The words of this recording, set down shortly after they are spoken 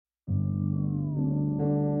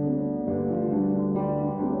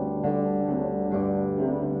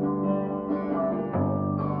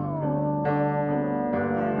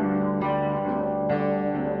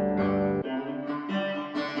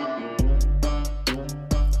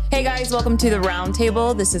Hey guys, welcome to the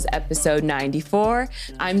Roundtable. This is episode 94.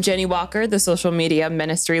 I'm Jenny Walker, the social media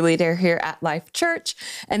ministry leader here at Life Church.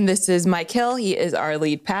 And this is Mike Hill. He is our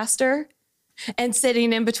lead pastor. And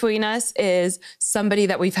sitting in between us is somebody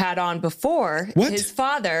that we've had on before. What? His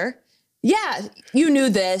father. Yeah, you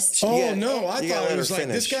knew this. Oh, no, I thought it was like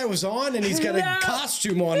this guy was on and he's got a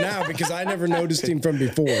costume on now because I never noticed him from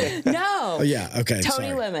before. No. Oh, yeah, okay, Tony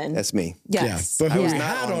sorry. Lemon. That's me. Yes. Yeah, but who was we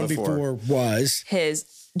not had on on before was... His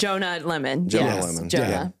Jonah Lemon. Jonah Yes, Lemon.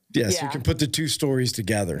 Jonah. Yes, Yeah. you can put the two stories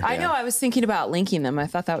together. I know, I was thinking about linking them. I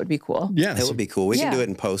thought that would be cool. Yeah, It would be cool. We Yeah. can do it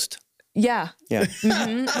in post. Yeah. Yeah.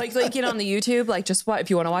 Like link it on the YouTube, like just what if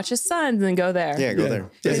you want to watch his son, then go there. Yeah, go there.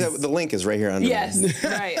 The link is right here under. Yes,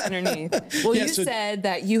 right underneath. Well, Yeah, you so- said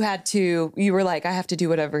that you were like, I have to do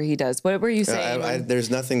whatever he does. What were you saying? There's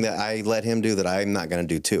nothing that I let him do that I'm not going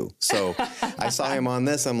to do too. So I saw him on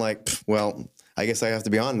this. I'm like, well, I guess I have to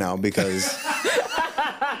be on now because.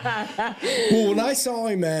 Well, when I saw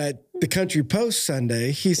him at the Country Post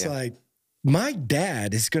Sunday, he's like, my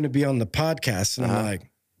dad is going to be on the podcast. And I'm like,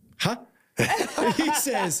 huh? He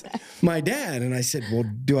says, my dad. And I said, well,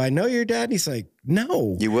 do I know your dad? And he's like,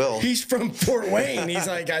 no. You will. He's from Fort Wayne. He's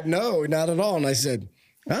like, no, not at all. And I said,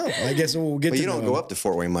 oh, I guess we'll get But to you don't know go him. up to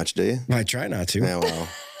Fort Wayne much, do you? I try not to. Yeah, well,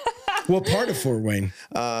 What part of Fort Wayne?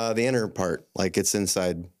 the inner part, like it's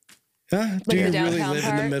inside. Do the you really downtown live in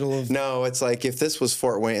the part? middle of... No, it's like if this was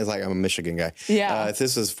Fort Wayne, it's like I'm a Michigan guy. Yeah. If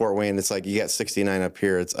this is Fort Wayne, it's like you got 69 up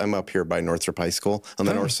here. I'm up here by Northrop High School on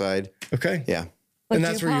the north side. Okay. Yeah. And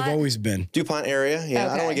that's where you've DuPont? always been. DuPont area. Yeah. I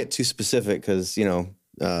don't Okay. want to get too specific because, Well,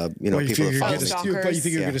 you people figure are you follow get me. stalkers. you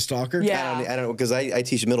think you'll get a stalker? Yeah. I don't know because I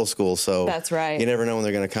teach middle school, so That's right. You never know when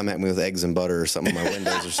they're going to come at me with eggs and butter or something on my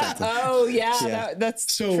windows or something. Oh yeah,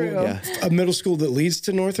 that's So true. a middle school that leads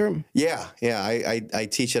to Northrop? Yeah. I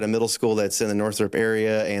teach at a middle school that's in the Northrop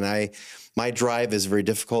area, and my drive is very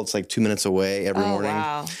difficult. It's like 2 minutes away every morning.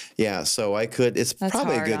 Wow. Yeah, so it's That's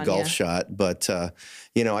probably a hard good on golf ya. shot, but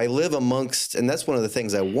I live amongst, and that's one of the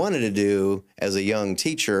things I wanted to do as a young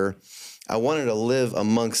teacher. I wanted to live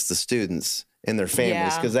amongst the students and their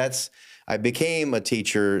families Yeah. because I became a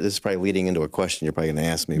teacher. This is probably leading into a question you're probably going to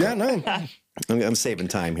ask me. Yeah, but no. I'm saving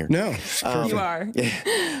time here. No. You are.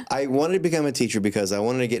 I wanted to become a teacher because I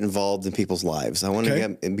wanted to get involved in people's lives. I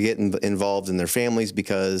wanted to get involved in their families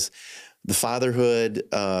because the fatherhood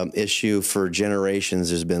issue for generations,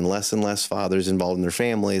 there's been less and less fathers involved in their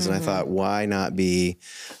families. And I thought, why not be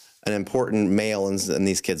an important male in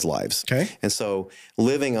these kids' lives? Okay. And so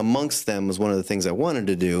living amongst them was one of the things I wanted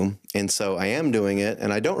to do. And so I am doing it,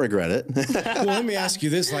 and I don't regret it. Well, let me ask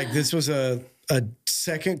you this. Like, this was a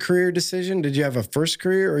second career decision? Did you have a first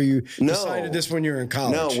career, or you decided this when you were in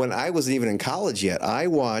college? No, when I wasn't even in college yet, I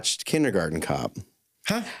watched Kindergarten Cop.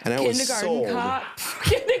 Huh? And I was Kindergarten sold. cop.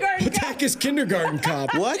 Kindergarten What the cop. heck is Kindergarten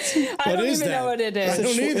Cop? What? I don't is even that? know what it is. I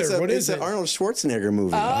don't either. What is it's it? an Arnold Schwarzenegger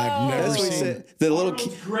movie. I've never That's what he seen said. The little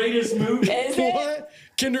Greatest movie. Is it? What?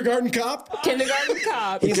 Kindergarten Cop? Kindergarten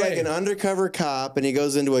cop. He's Okay. like an undercover cop, and he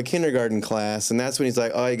goes into a kindergarten class, and that's when he's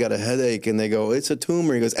like, "Oh, you got a headache," and they go, "It's a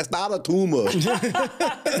tumor." He goes, "It's not a tumor." Is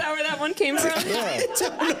that where that one came from?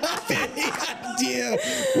 Idea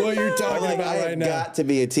what you're talking Like, about I right have now. got to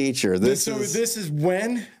be a teacher. This is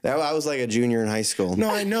when? I was like a junior in high school. No,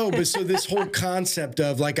 I know, but so this whole concept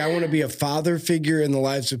of like I want to be a father figure in the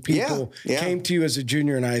lives of people Yeah. came to you as a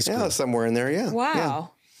junior in high school. Yeah, somewhere in there. Yeah.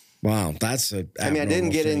 Wow. Wow, that's a. I mean, I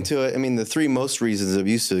didn't get into it. I mean, the three most reasons I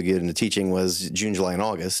used to get into teaching was June, July, and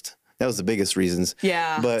August. That was the biggest reasons.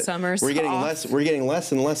 Yeah, but summer's we're getting off. less. We're getting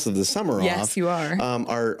less and less of the summer off. Yes, you are.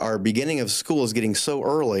 Our beginning of school is getting so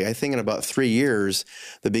early. I think in about 3 years,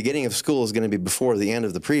 the beginning of school is going to be before the end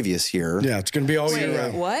of the previous year. Yeah, it's going to be all year Wait,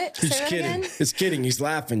 round. what? He's Say that kidding. again? It's kidding. He's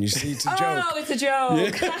laughing. You see, it's a joke. Oh, it's a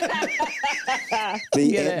joke.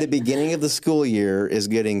 Get it. The beginning of the school year is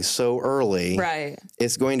getting so early. Right.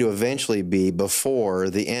 It's going to eventually be before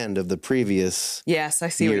the end of the previous Yes, I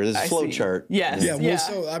see. year. what This I flow see. chart. Yes. Yeah, well,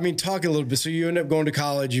 so I mean, talk a little bit. So you end up going to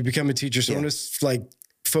college, you become a teacher. So I want to like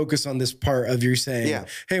focus on this part of you saying,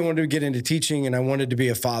 hey, I wanted to get into teaching and I wanted to be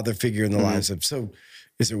a father figure in the lives of. So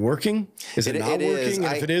is it working? Is it not it working? is. And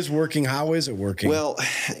if it is working, how is it working? Well,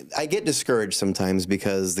 I get discouraged sometimes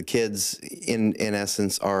because the kids, in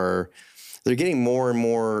essence, they're getting more and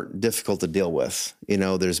more difficult to deal with. You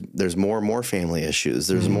know, there's more and more family issues.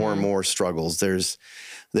 There's more and more struggles. There's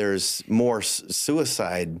more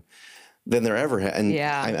suicide than there ever had. And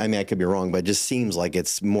Yeah. I mean, I could be wrong, but it just seems like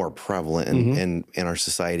it's more prevalent in our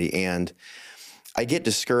society. And I get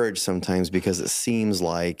discouraged sometimes because it seems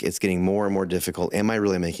like it's getting more and more difficult. Am I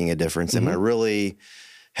really making a difference? Am I really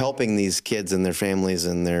helping these kids and their families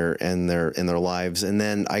and their lives. And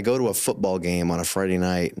then I go to a football game on a Friday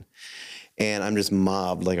night, and I'm just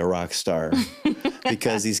mobbed like a rock star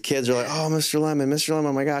because these kids are like, "Oh, Mr. Lemon,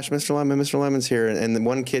 oh my gosh, Mr. Lemon's here." And then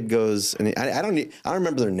one kid goes, and I don't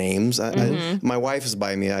remember their names. My wife is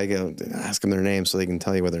by me. I go ask them their names so they can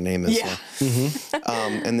tell you what their name is. Yeah. So,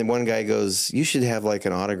 and then one guy goes, "You should have like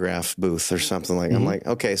an autograph booth or something like." I'm like,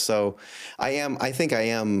 okay, so I think I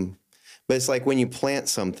am. But it's like when you plant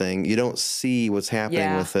something, you don't see what's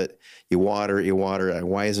happening with it. You water it.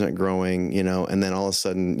 Why isn't it growing? And then all of a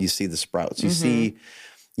sudden you see the sprouts. You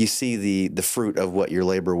see the fruit of what your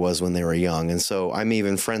labor was when they were young. And so I'm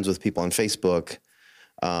even friends with people on Facebook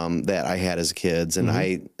that I had as kids, and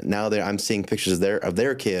I'm seeing pictures of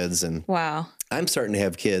their kids, and wow. I'm starting to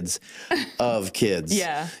have kids of kids.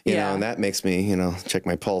 You know, and that makes me, check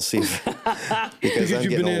my pulse. Because you've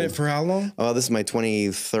been in it for how long? Oh, this is my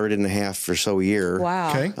 23rd and a half or so year.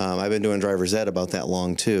 Wow. Okay. I've been doing driver's ed about that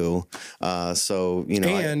long too. So,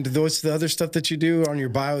 And what's the other stuff that you do on your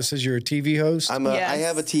bio? It says you're a TV host. I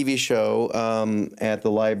have a TV show at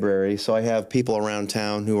the library. So I have people around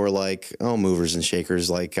town who are like, movers and shakers.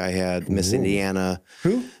 Like I had Miss Indiana.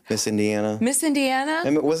 Who? Miss Indiana. Miss Indiana? I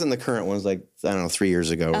mean, it wasn't the current one. It was like, I don't know, 3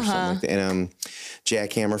 years ago or something like that. And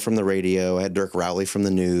Jack Hammer from the radio. I had Dirk Rowley from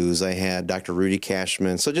the news. I had Dr. Rudy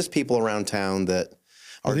Cashman. So just people around town that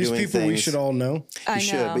are these doing people things. we should all know? You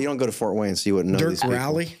should, but you don't go to Fort Wayne, so you wouldn't know these people. Dirk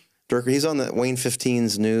Rowley? Dirk, he's on the Wayne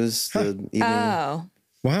 15's news. The evening. Oh.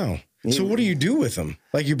 Wow. So what do you do with them?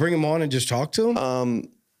 Like you bring them on and just talk to them?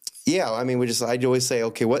 Yeah, I mean, I'd always say,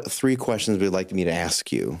 okay, what 3 questions would you like me to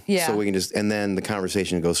ask you? Yeah. So we can and then the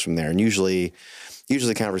conversation goes from there. And usually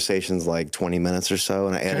conversation's like 20 minutes or so,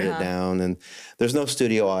 and I edit it down. And there's no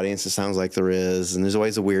studio audience. It sounds like there is. And there's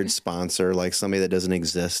always a weird sponsor, like somebody that doesn't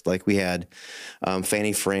exist. Like we had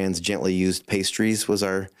Fanny Fran's Gently Used Pastries was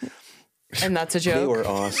our... And that's a joke. They were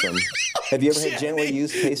awesome. Have you ever had Gently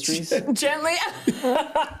Used Pastries? Gently.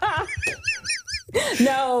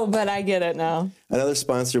 No, but I get it now. Another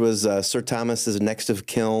sponsor was Sir Thomas's Next of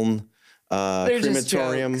Kiln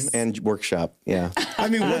Crematorium and Workshop. Yeah. I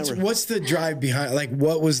mean, what's the drive behind? Like,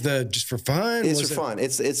 what was just for fun? It's for fun.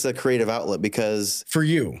 It's a creative outlet because for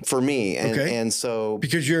you, for me, and so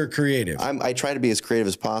because you're creative. I try to be as creative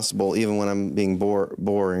as possible, even when I'm being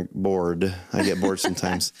bored. I get bored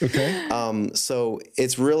sometimes. Okay. So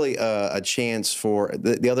it's really a chance for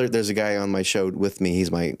there's a guy on my show with me.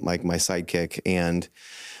 He's my sidekick, and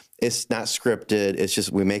it's not scripted. It's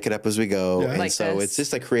just we make it up as we go, and like so it's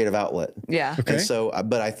just a creative outlet. Yeah. Okay. And so,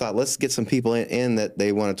 but I thought let's get some people in that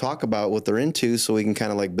they want to talk about what they're into, so we can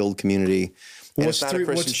kind of like build community. What's three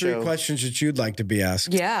questions that you'd like to be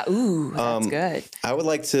asked? Yeah. Ooh, that's good. I would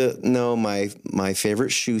like to know my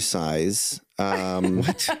favorite shoe size.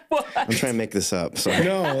 What? I'm trying to make this up. Sorry.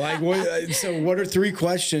 No, like what? So, what are 3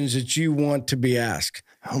 questions that you want to be asked?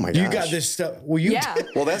 Oh my gosh. You got this stuff. Well,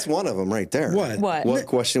 Well, that's one of them right there. What? What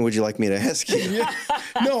question would you like me to ask you? Yeah.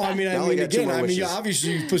 No, I mean, again, wishes.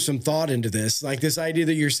 obviously you put some thought into this, like this idea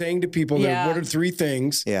that you're saying to people that what are 3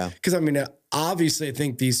 things? Yeah. Because I mean, obviously, I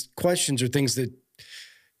think these questions are things that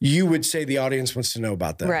you would say the audience wants to know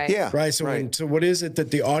about them. Right. Yeah. Right. So, so what is it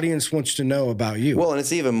that the audience wants to know about you? Well, and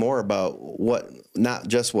it's even more about not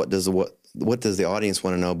just what does the audience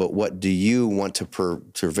want to know, but what do you want to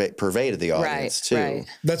purvey to the audience too? Right.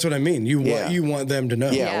 That's what I mean. You want them to know.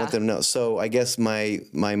 Yeah, I want them to know. So I guess my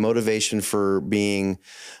motivation for being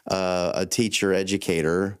a teacher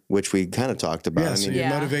educator, which we kind of talked about. Yeah, so your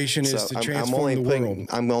motivation is to transform the world.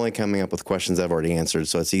 I'm only coming up with questions I've already answered,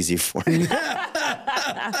 so it's easy for me.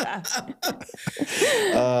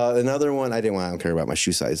 Another one, I don't care about my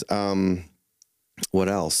shoe size. What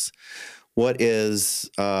else? What is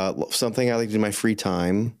something I like to do in my free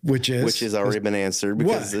time? Which has already been answered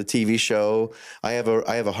because the TV show. I have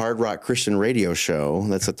a hard rock Christian radio show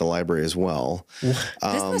that's at the library as well. This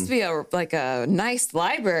must be a nice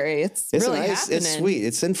library. It's really nice. happening. It's sweet.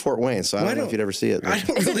 It's in Fort Wayne, so I don't know if you'd ever see it. I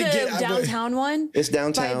don't Is really it the downtown one? It's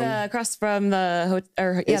downtown. Across from the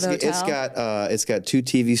hotel. It's got 2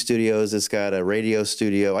 TV studios. It's got a radio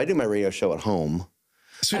studio. I do my radio show at home.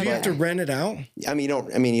 So do you have to rent it out? I mean,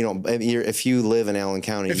 you don't. If you live in Allen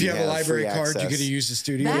County, if you have a library free card, access. you get to use the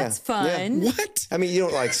studio. That's fun. Yeah. What? I mean, you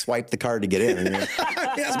don't like swipe the card to get in.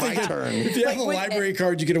 It's my turn. If you have a library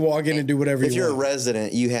card, you get to walk in and do whatever you want. If you're a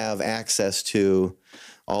resident, you have access to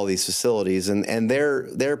all these facilities, and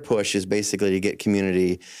their push is basically to get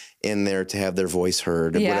community in there to have their voice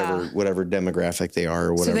heard, whatever demographic they are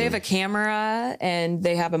or whatever. So they have a camera and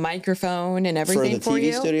they have a microphone and everything for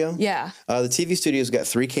you? For the TV studio? Yeah. The TV studio's got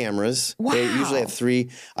 3 cameras. Wow. They usually have 3.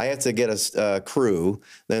 I have to get a crew.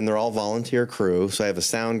 Then they're all volunteer crew. So I have a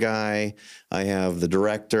sound guy. I have the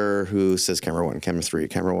director who says camera 1, camera 3,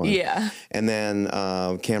 camera 1. Yeah. And then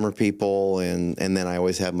camera people, and then I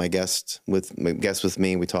always have my guest with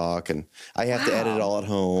me. We talk, and I have to edit it all at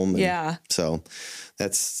home. Yeah. So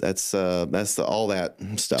that's all that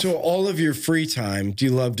stuff. So all of your free time, do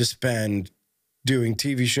you love to spend doing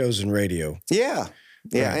TV shows and radio? Yeah.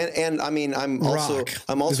 Yeah, Right. and I mean, I'm also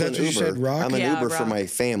an You said Uber. rock? I'm an Uber rock. for my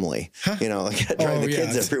family. You know, like I drive the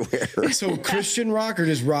kids everywhere. So Christian rock or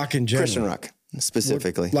just rock in general? Christian rock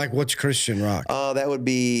specifically. What's Christian rock? That would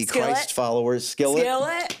be Skillet? Christ followers.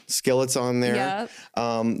 Skillet's on there.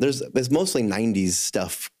 Yep. There's mostly 90s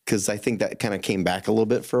stuff because I think that kind of came back a little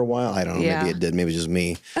bit for a while. I don't know. Yeah. Maybe it did. Maybe it's just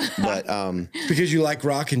me. But Because you like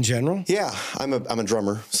rock in general? yeah, I'm a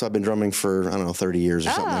drummer. So I've been drumming for, 30 years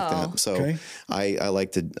or something like that. So Okay. I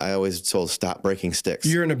always told stop breaking sticks.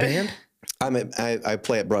 You're in a band? I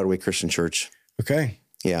play at Broadway Christian Church. Okay.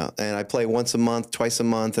 Yeah, and I play once a month, twice a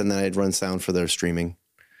month, and then I'd run sound for their streaming.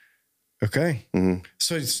 Okay. Mm-hmm.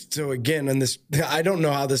 So again, on this, I don't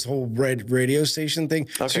know how this whole radio station thing.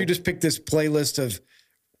 So Okay. you just pick this playlist of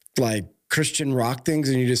like Christian rock things,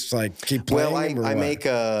 and you just like keep playing. Well, them, or I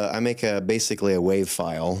what? make a basically a wave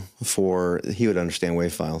file for. He would understand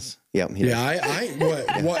wave files. Yep. Yeah,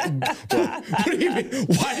 what do you mean?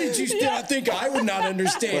 Why did you still think I would not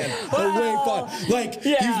understand a wave file? Like,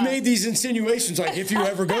 you've made these insinuations, like if you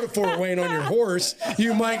ever go to Fort Wayne on your horse,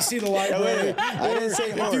 you might see the library. I didn't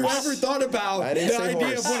say If you horse. ever thought about I the didn't say idea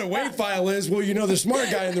horse. of what a wave file is, well, the smart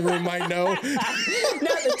guy in the room might know. Not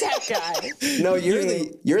the tech guy. No, you're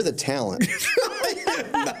the talent.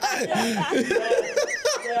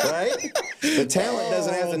 Right? The talent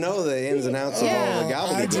doesn't have to know the ins and outs of all the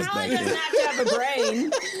gobbledygook Talent back doesn't there. have to have a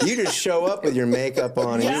brain. You just show up with your makeup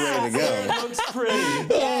on and you're ready to go. Looks pretty.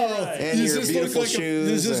 And Does your this beautiful look like shoes.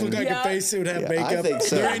 does this look and- like a face that would have Yeah, I makeup? think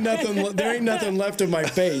so. There ain't nothing left of my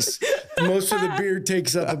face. Most of the beard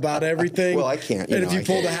takes up about everything. Well, I can't, And if I you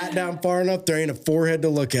pull can't. the hat down far enough, there ain't a forehead to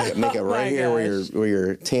look at. Make it right my here where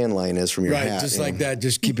your tan line is from your Right, hat. just you like know. that.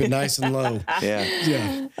 Just keep it nice and low. Yeah.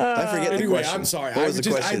 Yeah. I forget the Anyway, question. I'm sorry. What was the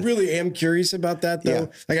I question? really am curious about that, though. Yeah.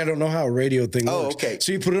 Like, I don't know how a radio thing Oh, works. okay.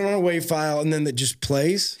 So you put it on a WAV file, and then it just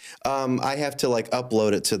plays? I have to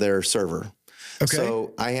upload it to their server. Okay.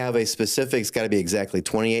 So I have a specific, it's got to be exactly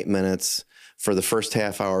 28 minutes for the first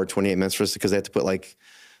half hour, 28 minutes for because they have to put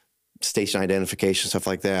station identification, stuff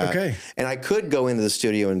like that. Okay. And I could go into the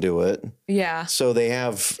studio and do it. Yeah. So I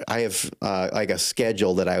have a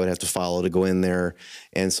schedule that I would have to follow to go in there.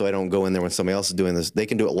 And so I don't go in there when somebody else is doing this. They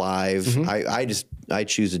can do it live. Mm-hmm. I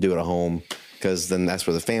choose to do it at home because then that's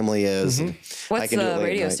where the family is. And I What's can do it the late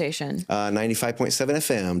radio at night. station?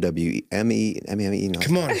 95.7 FM, WME. No.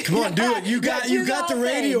 Come on, do it. You got the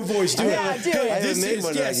radio voice. Do Yeah, it. do it. Good. I haven't This made is,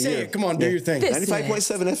 one yeah, in a say year. it. Come on, do your thing. This-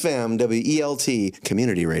 95.7 FM, WELT,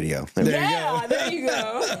 Community Radio. There we go. Yeah, there you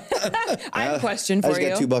go. I have a question I for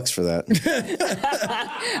just you. got $2 for that.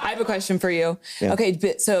 I have a question for you. Okay,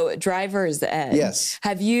 but so driver's ed. Yes.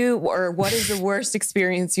 Have you, or what is the worst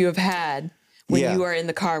experience you have had when Yeah. you are in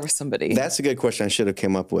the car with somebody? That's a good question I should have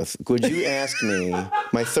come up with. Would you ask me,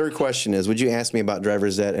 my third question is, would you ask me about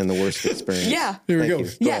driver's ed and the worst experience? Yeah. Here we Thank go. you.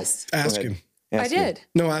 Go Yes. ahead. Ask Go ahead. him. I Ask me. did.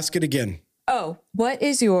 No, ask it again. Oh, what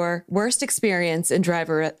is your worst experience in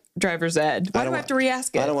driver's ed? Why do I have to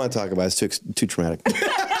re-ask it? I don't want to talk about it. It's too traumatic.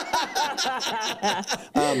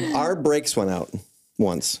 Our brakes went out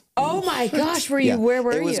once. Oh my gosh, where you? Where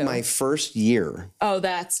were you? It was my first year. Oh,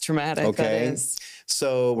 that's traumatic. Okay. That is.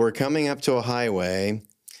 So we're coming up to a highway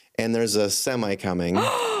and there's a semi coming.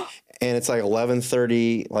 And it's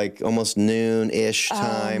 11:30, almost noon-ish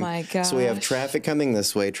time. Oh my So we have gosh. traffic coming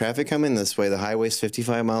this way, traffic coming this way. The highway's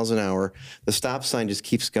 55 miles an hour. The stop sign just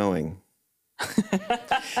keeps going.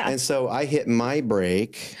 And so I hit my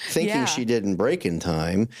brake thinking Yeah. she didn't brake in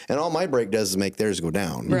time. And all my brake does is make theirs go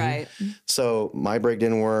down. Right. So my brake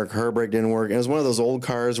didn't work. Her brake didn't work. And it was one of those old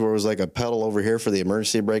cars where it was like a pedal over here for the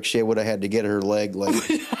emergency brake. She would have had to get her leg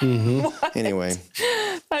Anyway.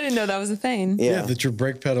 I didn't know that was a thing. Yeah, that your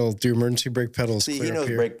brake pedal, your emergency brake pedal is See, clear he up knows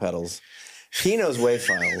here. brake pedals. He knows wave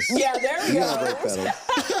files. Yeah, there we He knows go. brake pedals.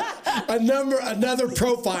 Another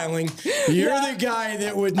profiling. You're the guy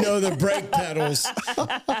that would know the brake pedals,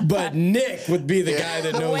 but Nick would be the guy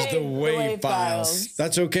that knows the wave files.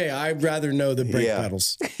 That's okay. I'd rather know the brake Yeah.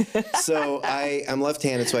 pedals. So I'm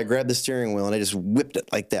left-handed, so I grabbed the steering wheel and I just whipped it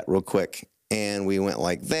like that real quick. and we went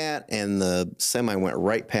like that, and the semi went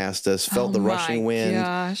right past us, felt the rushing wind,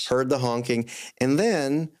 heard the honking, and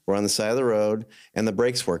then we're on the side of the road, and the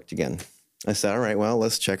brakes worked again. I said, all right, well,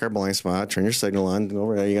 let's check our blind spot, turn your signal on, go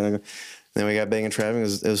over there, you're going to go. Then we got banging traffic,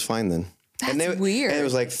 it was fine then. That's weird. And it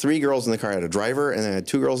was like 3 girls in the car. I had a driver, and then I had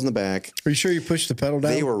 2 girls in the back. Are you sure you pushed the pedal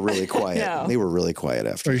down? They were really quiet. No. They were really quiet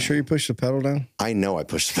after. Are you sure you pushed the pedal down? I know I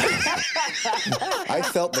pushed the pedal down. I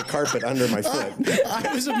felt the carpet under my foot.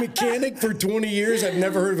 I was a mechanic for 20 years. I've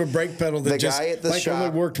never heard of a brake pedal that guy at the shop,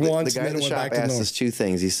 only worked once. The guy and at then the it went shop back to asked normal. us 2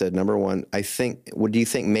 things. He said, number one, do you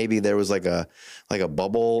think maybe there was like a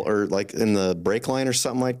bubble or like in the brake line or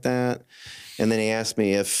something like that? And then he asked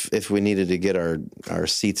me if we needed to get our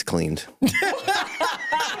seats cleaned.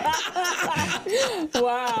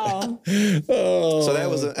 Wow. So that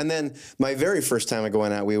was, and then my very first time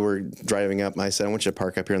going out, we were driving up, and I said, I want you to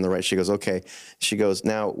park up here on the right. She goes, okay. She goes,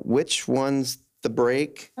 now, which one's the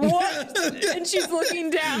brake? What? And she's looking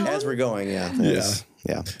down. As we're going, yeah.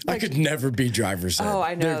 Yeah. I could never be driver's ed. Oh,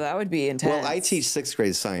 I know. That would be intense. Well, I teach 6th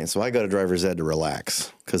grade science, so I go to driver's ed to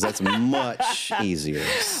relax because that's much easier.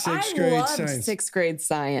 Sixth I grade loved science. 6th grade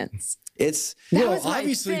science. It's was my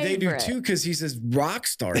obviously they do favorite. too because he's a rock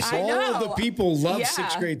star. So I all of the know. people love Yeah.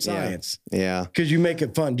 6th grade science. Yeah. Because you make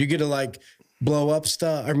it fun. Do you get to like blow up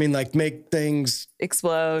stuff? I mean, like make things.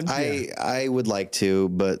 Explode. I would like to,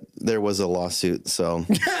 but there was a lawsuit, so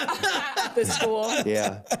At the school.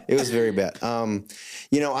 yeah, it was very bad.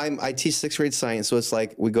 I teach 6th grade science, so it's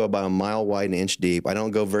like we go about a mile wide and an inch deep. I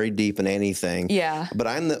don't go very deep in anything. Yeah. But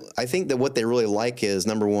I think that what they really like is,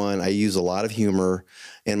 number one, I use a lot of humor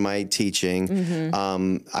in my teaching.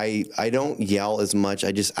 Mm-hmm. I don't yell as much.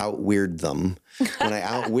 I just out weird them. When I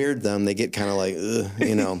out weird them, they get kind of like,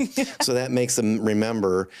 so that makes them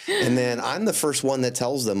remember. And then I'm the first one that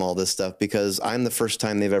tells them all this stuff because I'm the first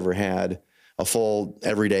time they've ever had a full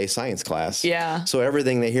everyday science class. Yeah. So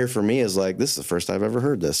everything they hear from me is like, this is the first I've ever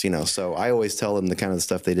heard this, So I always tell them the kind of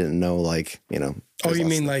stuff they didn't know, like, Oh, you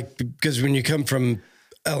mean like because when you come from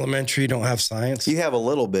elementary, you don't have science? You have a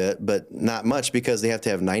little bit, but not much because they have to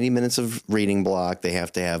have 90 minutes of reading block. They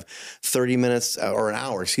have to have 30 minutes or an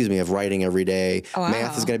hour, of writing every day. Oh, wow.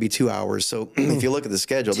 Math is going to be 2 hours. So if you look at the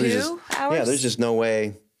schedule, there's just no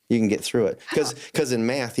way you can get through it. Because in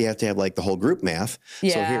math, you have to have like the whole group math.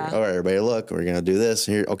 Yeah. So here, all right, everybody look, we're going to do this.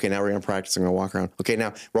 Here, okay, now we're going to practice. I'm going to walk around. Okay,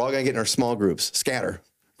 now we're all going to get in our small groups, scatter.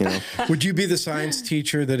 Would you be the science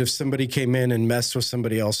teacher that if somebody came in and messed with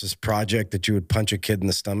somebody else's project that you would punch a kid in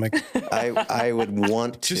the stomach? I would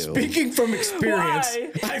want to. Just speaking from experience,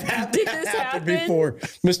 Why? I've had Did that this happen happen? before.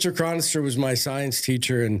 Mr. Chronister was my science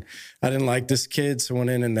teacher, and I didn't like this kid, so I went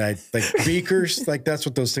in and I like beakers, like that's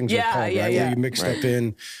what those things are Yeah, called, yeah, right? yeah. Where you mix stuff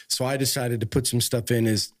in. So I decided to put some stuff in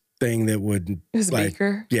his thing that would His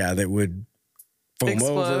beaker? Yeah, that would foam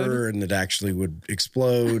Explode. over and it actually would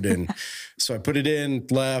explode. And so I put it in,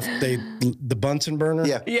 left. The Bunsen burner.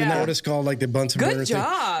 Yeah. Isn't that Yeah. what it's called? Like the Bunsen Good burner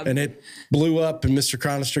job. thing. And it blew up and Mr.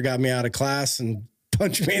 Chronister got me out of class and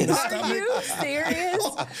punched me in the Are stomach. you serious?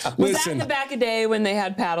 Was that Listen. in the back of the day when they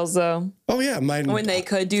had paddles, though? Oh yeah, When they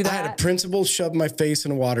could do I had a that? principal shove my face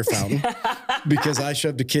in a water fountain because I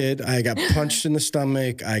shoved a kid. I got punched in the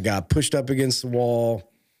stomach. I got pushed up against the wall.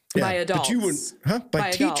 By But adults? you wouldn't, By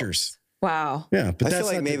adults. teachers. Wow. Yeah, but I that's feel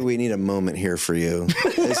like not maybe we need a moment here for you.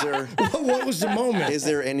 Is there? what was the moment? Is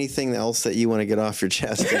there anything else that you want to get off your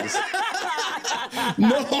chest?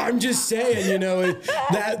 No, I'm just saying,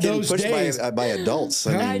 that Getting those pushed days. by adults.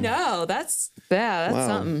 I know. That's Wow.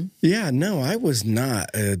 something. Yeah, no, I was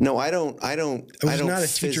not. No, I don't. I was not a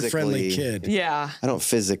teacher-friendly kid. Yeah. I don't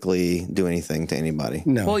physically do anything to anybody.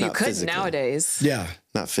 No. Well, you Not could physically. nowadays. Yeah,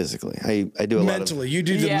 Not physically. I do a mentally. You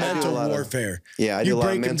do the Yeah. mental I do a lot of- warfare. Yeah, I do you a lot of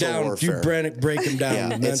break them mental down. warfare. You break them down.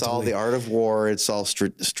 lot of. Yeah, it's all mentally. the art of war. It's all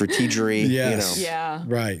strategery. Yes. Yeah.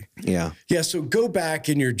 Right. Yeah. Yeah. So go back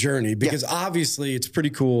in your journey because obviously it's pretty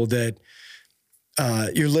cool that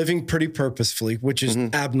you're living pretty purposefully, which is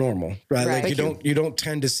abnormal, right? Right. Like you don't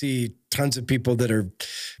tend to see tons of people that are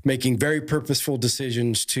making very purposeful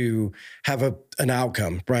decisions to have an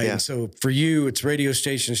outcome, right? Yeah. And so for you, it's radio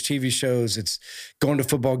stations, TV shows, it's going to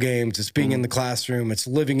football games, it's being in the classroom, it's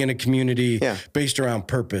living in a community based around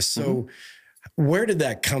purpose. So where did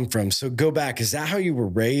that come from? So go back. Is that how you were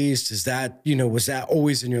raised? Is that, was that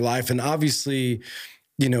always in your life? And obviously,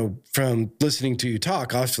 from listening to you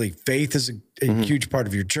talk, obviously faith is a huge part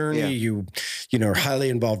of your journey. Yeah. You are highly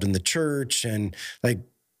involved in the church and like,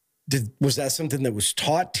 was that something that was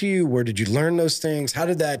taught to you? Where did you learn those things? How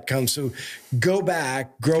did that come? So go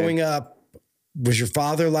back, growing up, was your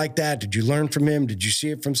father like that? Did you learn from him? Did you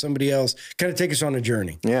see it from somebody else? Kind of take us on a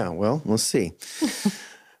journey. Yeah. Well, let's see.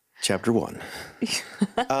 Chapter 1.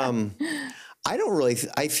 I don't really,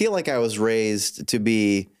 I feel like I was raised to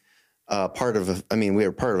be we were part of a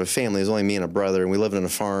family. It was only me and a brother, and we lived on a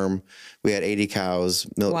farm. We had 80 cows,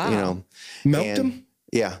 milk, Wow. Milked them?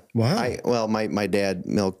 Yeah. Wow. My dad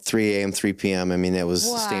milked 3 a.m., 3 p.m. I mean, it was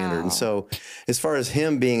standard. And so as far as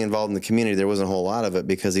him being involved in the community, there wasn't a whole lot of it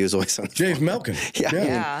because he was always on the James farm. milking. Yeah. I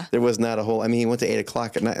mean, there was not a whole, he went to 8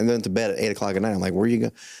 o'clock at night and then to bed at 8 o'clock at night. I'm like, where are you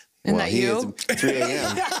going? Isn't that you? It's 3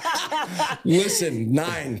 a.m. Listen,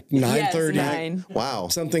 9:30. Yes, 9. Wow.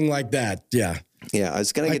 Something like that. Yeah. Yeah. I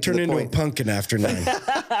was going to get to turn the into point. a pumpkin after 9.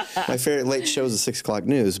 My favorite late show is the 6 o'clock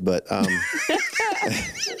news, but Wait,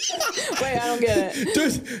 I don't get it.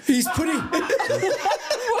 Dude,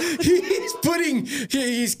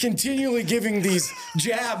 he's continually giving these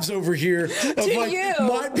jabs over here. Of you.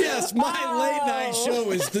 My late night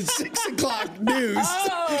show is the 6 o'clock news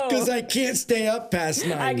because I can't stay up past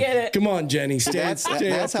 9. I get it. Come on, Jenny.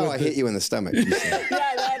 that's how I hit you in the stomach. Yeah,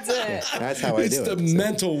 that's it. That's how I It's do the it.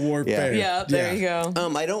 mental warfare. Yeah, there you go.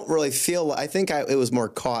 I don't really feel. I think it was more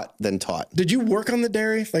caught than taught. Did you work on the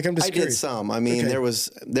dairy? Like, I'm just I curious. did some. I mean, there was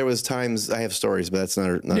times I have stories, but that's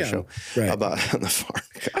not a show about on the farm.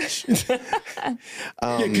 Gosh. Yeah,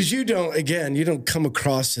 because you don't come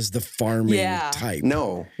across as the farming type.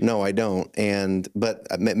 No, I don't.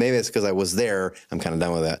 But maybe it's because I was there. I'm kind of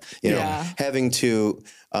done with that. You know, having to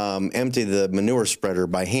empty the manure spreader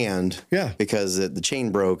by hand. Yeah. Because the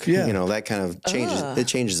chain broke. Yeah. You know, that kind of changes. It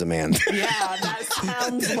changes a man. Yeah, that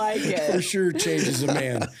sounds like it. For sure changes a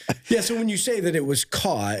man. Yeah, so when you say that it was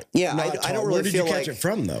caught, Yeah, not I taught, don't really where did feel you catch like- it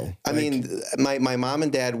from, though? I mean, my mom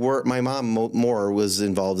and dad were. My mom more was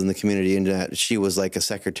involved in the community, in that she was like a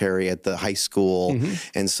secretary at the high school,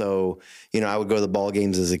 and so I would go to the ball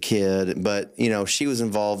games as a kid. But she was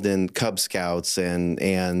involved in Cub Scouts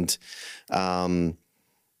and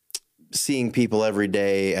seeing people every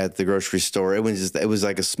day at the grocery store. It was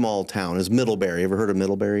like a small town. It was Middlebury. Ever heard of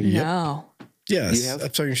Middlebury? No. Yes, You have?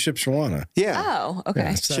 that's on Shipshawana. Yeah. Oh,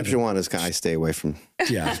 okay. Shipshawana is I stay away from.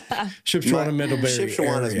 Yeah, Shipshawana, Middlebury.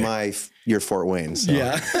 Shipshawana area. is your Fort Wayne. So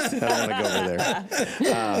Yeah. I don't want to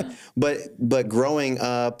go over there. But growing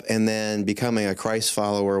up and then becoming a Christ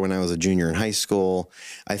follower when I was a junior in high school,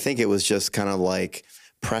 I think it was just kind of like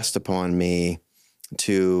pressed upon me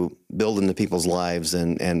to build into people's lives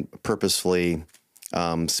and purposefully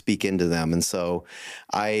speak into them. And so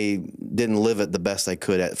I didn't live it the best I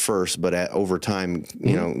could at first, but over time,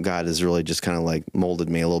 God has really just kind of like molded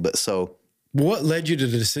me a little bit. So What led you to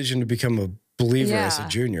the decision to become a believer as a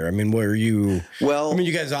junior? I mean, were you? Well, I mean,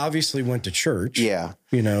 you guys obviously went to church. Yeah.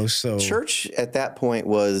 So church at that point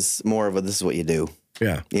was more of this is what you do.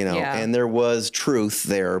 Yeah. And there was truth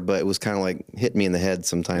there, but it was kind of like hit me in the head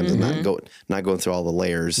sometimes and not going through all the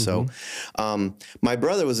layers. So my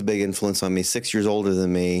brother was a big influence on me, 6 years older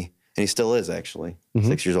than me, and he still is actually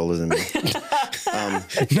 6 years older than me.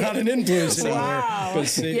 Not an influence anymore. Wow.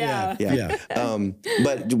 But yeah.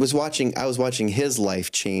 But I was watching his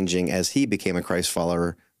life changing as he became a Christ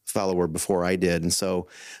follower before I did. And so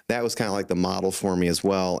that was kind of like the model for me as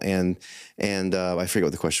well. And I forget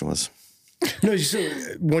what the question was. No, so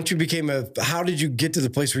once you became how did you get to the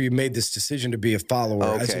place where you made this decision to be a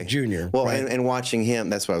follower as a junior? Well, right? and watching him,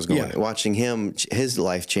 that's what I was going. Yeah. Watching him, his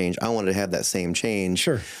life change. I wanted to have that same change.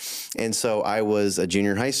 Sure. And so I was a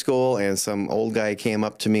junior in high school, and some old guy came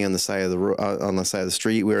up to me on the side of the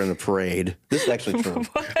street. We were in the parade. This is actually true.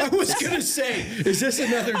 I was gonna say, is this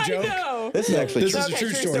another joke? No. This is actually This true. is a true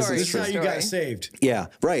story. This is how you got saved. Yeah,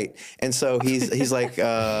 right. And so he's like,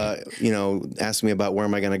 asking me about where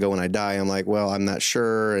am I going to go when I die. I'm like, well, I'm not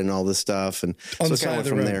sure, and all this stuff. And On so the it kind side of of went the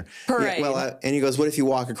from road. there. Parade. Yeah, well, and he goes, what if you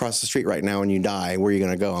walk across the street right now and you die? Where are you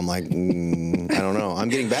going to go? I'm like, I don't know. I'm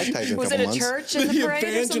getting baptized in a Was couple it a months. church in the The parade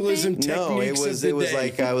evangelism or something? No, it techniques was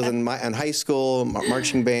like I was in high school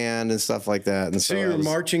marching band and stuff like that. And So you were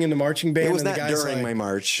marching in the marching band. It was and not the guy's during like, my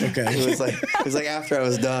march. Okay. It was like after I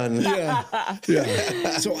was done. Yeah.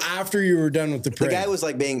 So after you were done with the The parade, guy was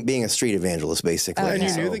like being a street evangelist, basically. and you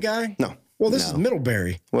So- knew the guy? No. Well, this is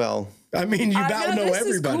Middlebury. Well, I mean, you about know this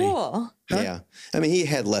everybody. Is cool. yeah. I mean, he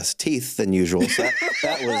had less teeth than usual. So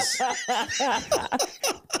that was.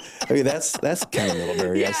 I mean, that's kind of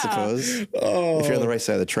Middlebury, I suppose. If you're on the right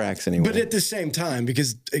side of the tracks, anyway. But at the same time,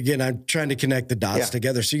 because again, I'm trying to connect the dots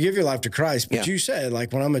together. So you give your life to Christ, but you said,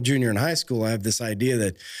 like, when I'm a junior in high school, I have this idea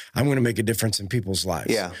that I'm going to make a difference in people's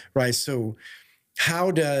lives. Yeah. Right. So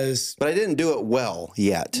how does. But I didn't do it well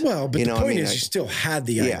yet. Well, but the point is, you still had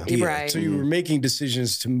the idea. Right. So you were making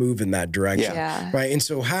decisions to move in that direction. Yeah. Right. And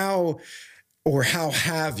so how. or how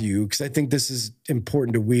have you, because I think this is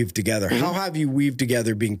important to weave together. How have you weaved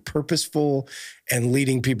together being purposeful and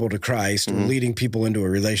leading people to Christ or leading people into a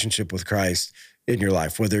relationship with Christ in your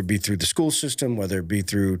life, whether it be through the school system, whether it be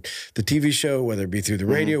through the TV show, whether it be through the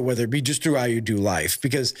radio, whether it be just through how you do life?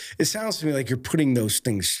 Because it sounds to me like you're putting those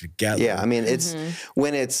things together. Yeah, I mean, it's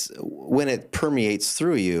when it permeates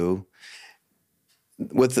through you.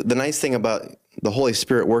 With the nice thing about the Holy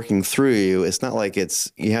Spirit working through you, it's not like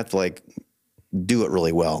you have to like do it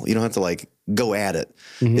really well. You don't have to like go at it.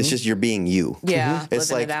 It's just you're being you. Yeah,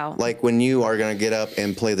 it's like like when you are going to get up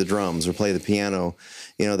and play the drums or play the piano.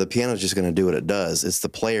 You know, the piano's just going to do what it does. It's the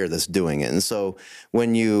player that's doing it. And so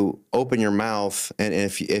when you open your mouth and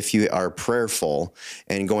if you are prayerful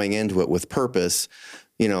and going into it with purpose,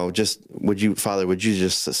 you know, just Father, would you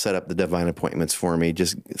just set up the divine appointments for me?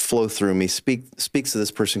 Just flow through me, speak so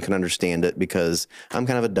this person can understand it, because I'm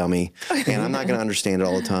kind of a dummy and I'm not going to understand it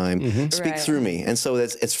all the time. Speak through me. And so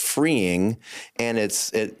it's freeing, and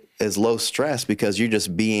it is low stress because you're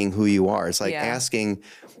just being who you are. It's like asking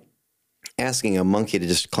a monkey to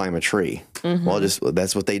just climb a tree. Well,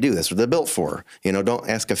 that's what they do. That's what they're built for. You know, don't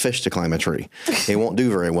ask a fish to climb a tree. They won't do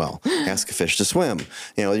very well. Ask a fish to swim.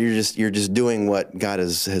 You know, you're just doing what God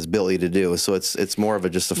has built you to do. So it's more of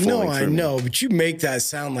just a flowing through. No, I know, but you make that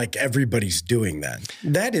sound like everybody's doing that.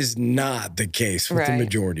 That is not the case with the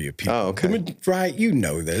majority of people. Oh, okay. Right? You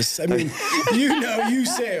know this. I mean, you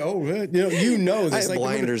say, you know this. I have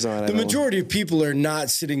blinders on. The majority of people are not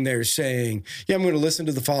sitting there saying, yeah, I'm going to listen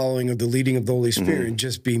to the following of the leading of the Holy Spirit and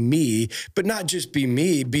just be me, but not just be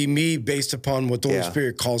me based upon what the Holy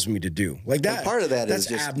Spirit calls me to do. Like that. And part of that's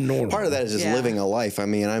just abnormal. Part of that is just living a life. I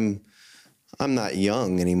mean, I'm not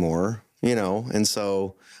young anymore, you know, and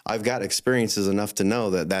so I've got experiences enough to know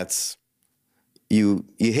that's you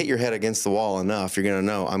hit your head against the wall enough, you're gonna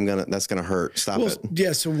know that's gonna hurt. Stop it.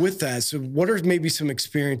 Yeah. So with that, what are maybe some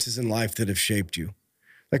experiences in life that have shaped you?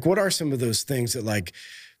 Like, what are some of those things that like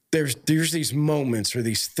there's these moments or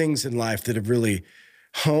these things in life that have really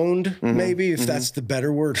honed, maybe, if that's the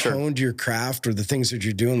better word, honed your craft or the things that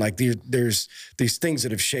you're doing? Like there's these things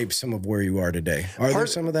that have shaped some of where you are today. There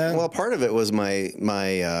some of that? Well, part of it was my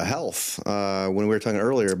health. When we were talking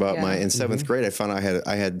earlier about in seventh grade, I found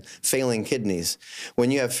I had failing kidneys.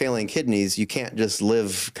 When you have failing kidneys, you can't just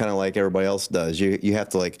live kind of like everybody else does. You have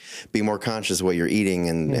to like be more conscious of what you're eating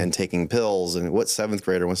and taking pills. And what seventh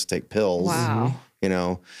grader wants to take pills? Wow. You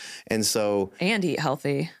know, and so eat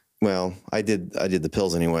healthy. Well, I did the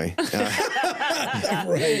pills anyway.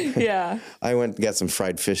 Right. Yeah. I went and got some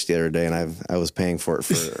fried fish the other day, and I was paying for it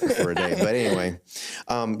for a day. But anyway,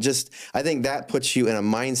 I think that puts you in a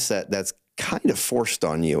mindset that's kind of forced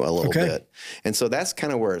on you a little bit. And so that's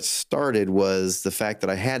kind of where it started, was the fact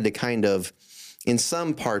that I had to kind of, in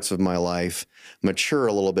some parts of my life, mature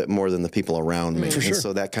a little bit more than the people around me. And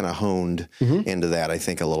so that kind of honed into that, I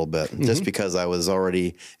think, a little bit, just because I was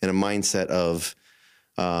already in a mindset of,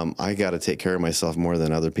 I got to take care of myself more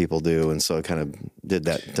than other people do. And so it kind of did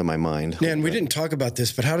that to my mind. Yeah, and we didn't talk about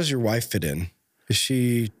this, but how does your wife fit in? Is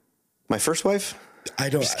she... My first wife? I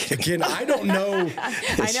don't know.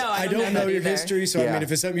 I don't know your history. So, I mean,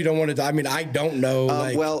 if it's something you don't want to, I mean, I don't know.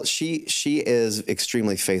 Well, she is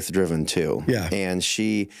extremely faith driven too. Yeah. And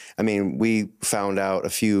we found out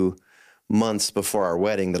a few months before our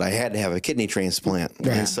wedding that I had to have a kidney transplant.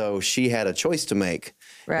 Right. And so she had a choice to make.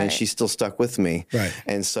 Right. And she still stuck with me. Right.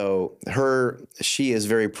 And so she is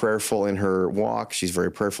very prayerful in her walk. She's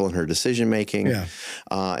very prayerful in her decision making. Yeah.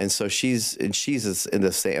 And so she's in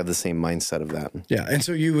the same mindset of that. Yeah. And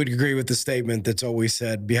so you would agree with the statement that's always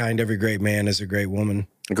said, behind every great man is a great woman.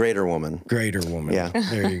 A greater woman. Greater woman. Yeah.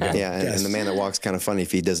 There you go. Yeah. And the man that walks kind of funny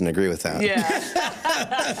if he doesn't agree with that. Yeah.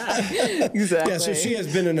 Exactly. Yeah. So she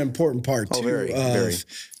has been an important part too. Very.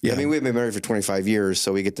 Yeah. I mean, we've been married for 25 years,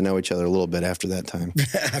 so we get to know each other a little bit after that time.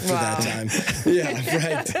 That time. Yeah.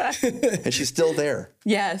 Right. And she's still there.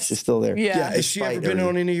 Yes. She's still there. Yeah. Has she ever been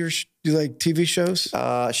on any of your TV shows?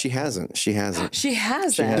 She hasn't. She hasn't.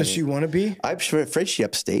 Does she want to be? I'm afraid she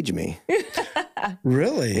upstaged me.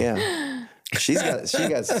 Really? Yeah. She got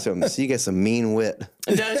some mean wit.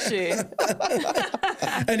 Does she?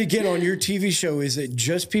 And again, on your TV show, is it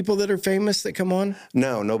just people that are famous that come on?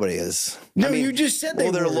 No, nobody is. No, you just said they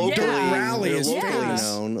were. They're locally,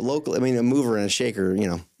 known. Local. I mean, a mover and a shaker. You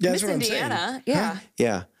know. Yeah, that's what I'm Indiana. saying. Yeah. Huh?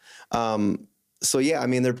 Yeah. So yeah, I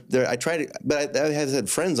mean, I try to, but I have had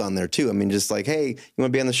friends on there too. I mean, just like, hey, you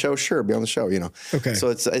want to be on the show? Sure, be on the show. You know. Okay. So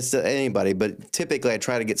it's anybody, but typically I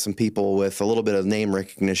try to get some people with a little bit of name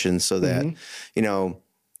recognition so that you know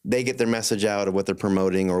they get their message out of what they're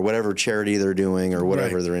promoting or whatever charity they're doing or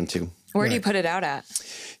whatever they're into. Where do you put it out at?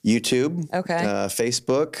 YouTube. Okay.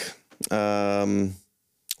 Facebook.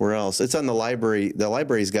 Where else? It's on the library. The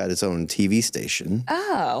library's got its own TV station.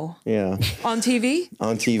 Oh. Yeah. On TV?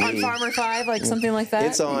 On TV. On Farmer 5, like something like that?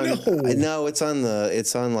 It's on. No, it's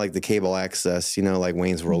on like the cable access. Like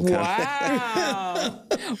Wayne's World. Wow.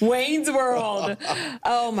 Wayne's World.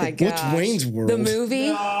 Oh my gosh. What's Wayne's World? The movie?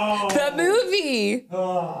 No. The movie.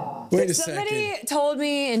 Wait a Somebody second. told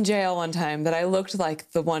me in jail one time that I looked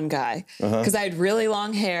like the one guy because I had really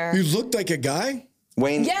long hair. You looked like a guy?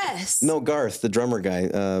 Wayne. Yes. No, Garth, the drummer guy.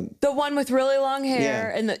 The one with really long hair.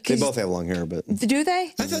 Yeah. And They both have long hair, but do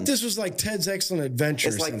they? I thought this was like Ted's Excellent Adventure.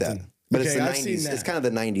 it's or like something. that. But it's the I've seen 90s. that. It's kind of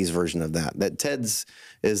the 90s version of that. That Ted's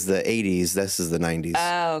is the 80s. This is the 90s.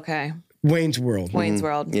 Oh, okay. Wayne's World. Wayne's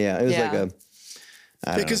World. Yeah, it was like a.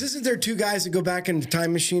 Because isn't there two guys that go back in the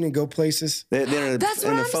time machine and go places? They're in That's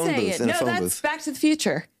in what a I'm phone saying. booth. In a No, phone that's booth. Back to the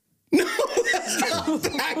Future. No, that's not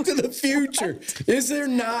Back to the Future. Is there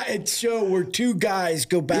not a show where two guys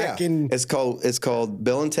go back and... It's called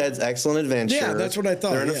Bill and Ted's Excellent Adventure. Yeah, that's what I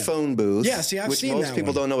thought, They're in a yeah. phone booth. Yeah, see, I've seen most that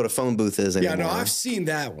people one. don't know what a phone booth is Yeah, anymore. no, I've seen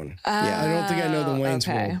that one. Yeah. I don't think I know the Wayne's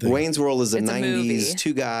okay. World thing. Wayne's World is the It's a movie. 90s.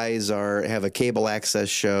 Two guys have a cable access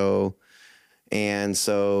show. And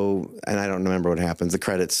I don't remember what happens. The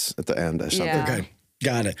credits at the end or something. Yeah. Okay.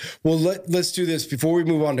 Got it. Well, let's do this before we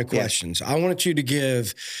move on to questions. I want you to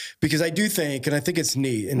give, because I do think, and I think it's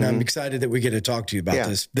neat, and I'm excited that we get to talk to you about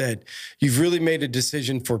this, that you've really made a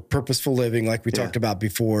decision for purposeful living, like we talked about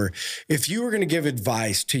before. If you were going to give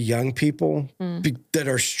advice to young people that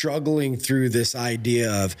are struggling through this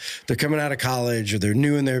idea of they're coming out of college or they're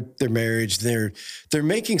new in their marriage, they're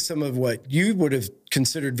making some of what you would have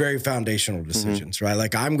considered very foundational decisions, right?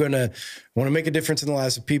 Like I want to make a difference in the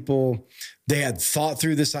lives of people. They had thought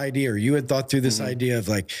through this idea, or you had thought through this idea of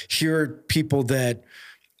like, here are people that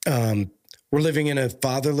were living in a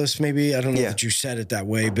fatherless, maybe. I don't know that you said it that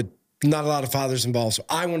way, but not a lot of fathers involved. So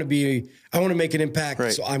I want to make an impact.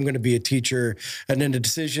 Right. So I'm going to be a teacher. And then the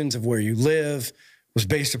decisions of where you live was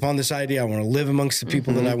based upon this idea. I want to live amongst the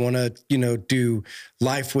people that I want to, do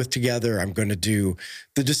life with together. I'm going to do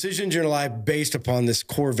the decisions in your life based upon this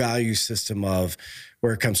core value system of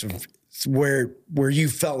where it comes from, where you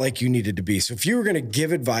felt like you needed to be. So if you were going to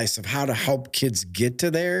give advice of how to help kids get to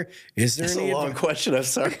there, is there It's any a long question. I'm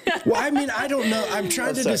sorry. Well, I mean, I don't know. I'm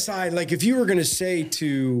trying to decide, like, if you were going to say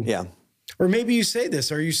to, or maybe you say this,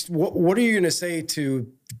 what are you going to say to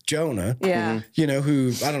Jonah? Yeah.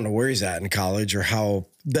 Who, I don't know where he's at in college or how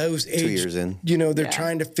those 2 years in. They're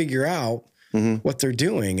trying to figure out what they're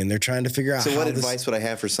doing, and they're trying to figure out. So what advice would I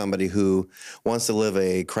have for somebody who wants to live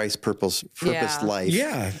a Christ purpose life?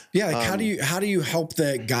 Yeah. Like how do you help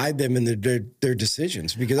that guide them in their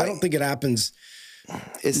decisions? Because I don't think it happens.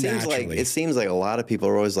 It seems like a lot of people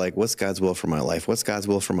are always like, "What's God's will for my life? What's God's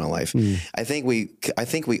will for my life?" I think we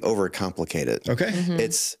overcomplicate it. Okay.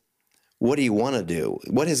 It's what do you want to do?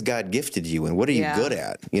 What has God gifted you, and what are you good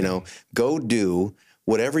at? Go do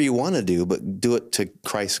whatever you want to do, but do it to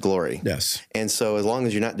Christ's glory. Yes. And so as long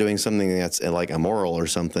as you're not doing something that's like immoral or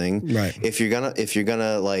something, right. If you're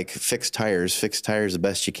gonna like fix tires the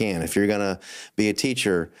best you can. If you're gonna be a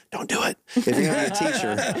teacher, don't do it. If you're gonna be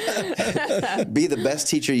a teacher, be the best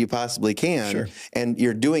teacher you possibly can. Sure. And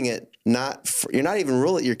you're doing it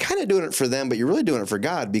you're kind of doing it for them, but you're really doing it for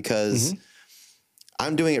God, because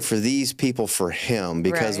I'm doing it for these people, for him,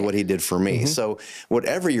 because of what he did for me. So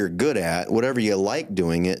whatever you're good at, whatever you like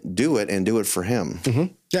doing it, do it, and do it for him.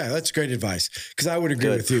 Yeah, that's great advice, because I would agree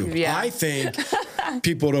with you. Yeah. I think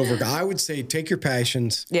people would I would say take your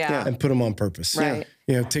passions and put them on purpose. Right.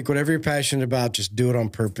 Take whatever you're passionate about, just do it on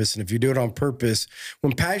purpose. And if you do it on purpose,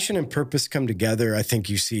 when passion and purpose come together, I think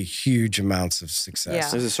you see huge amounts of success. Yeah.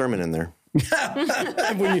 There's a sermon in there.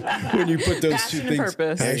 when you put those Passion two and things,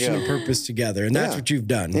 purpose. passion and purpose together. And that's what you've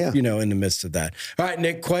done, in the midst of that. All right,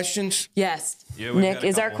 Nick, questions? Yes. Yeah, we've Nick got a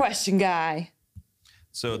is our couple. question guy.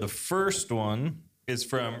 So the first one is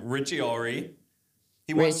from Richie Ulrey.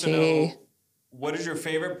 He wants to Richie. know, what is your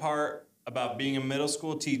favorite part about being a middle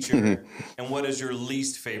school teacher, and what is your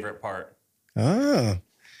least favorite part? The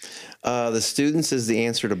students is the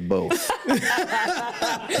answer to both.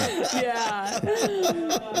 Yeah.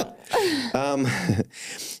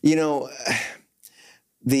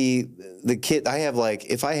 The kid, I have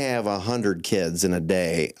if I have 100 kids in a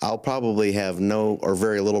day, I'll probably have no or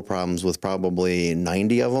very little problems with probably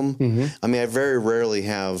 90 of them. I mean, I very rarely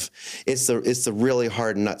have, it's the really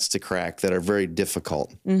hard nuts to crack that are very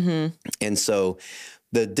difficult. And so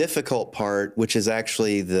the difficult part, which is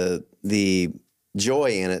actually the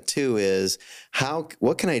joy in it too, is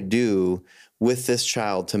what can I do with this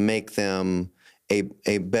child to make them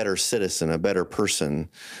a better citizen, a better person,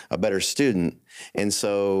 a better student. And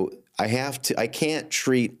so I can't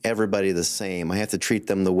treat everybody the same. I have to treat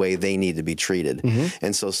them the way they need to be treated.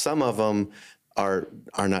 And so some of them are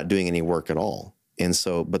not doing any work at all. And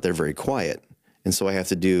so, but they're very quiet. And so I have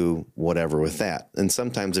to do whatever with that. And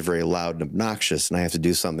sometimes they're very loud and obnoxious, and I have to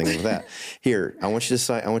do something with that. Here, I want you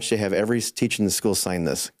to have every teacher in the school sign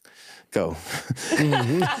this. Go.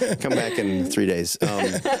 Come back in 3 days.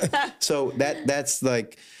 So that's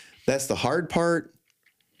the hard part,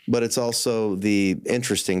 but it's also the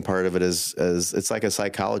interesting part of it is it's like a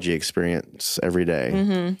psychology experience every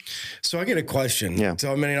day. So I get a question. Yeah.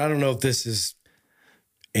 So, I mean, I don't know if this is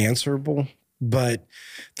answerable, but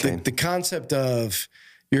the concept of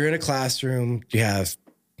you're in a classroom, you have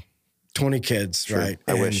 20 kids, Sure. right?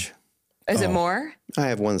 I wish. Is it more? I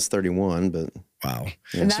have one that's 31, but Wow.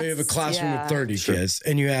 And So you have a that's- classroom yeah. with 30 kids,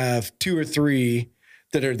 and you have 2 or 3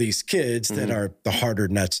 that are these kids that are the harder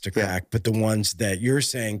nuts to crack, but the ones that you're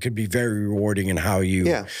saying could be very rewarding in how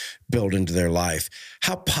you build into their life.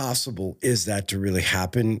 How possible is that to really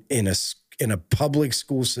happen in a public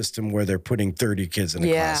school system where they're putting 30 kids in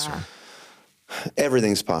a classroom?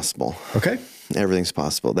 everything's possible. Okay. Everything's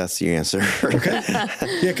possible. That's the answer. Okay.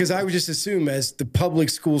 Yeah, because I would just assume as the public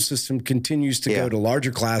school system continues to go to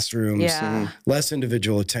larger classrooms, less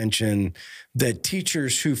individual attention, that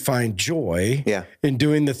teachers who find joy in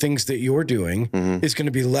doing the things that you're doing is going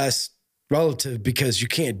to be less relative because you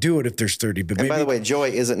can't do it if there's 30. But and by the way, joy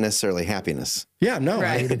isn't necessarily happiness. Yeah, no,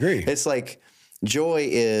 I would agree. It's like joy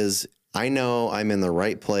is, I know I'm in the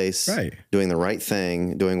right place, doing the right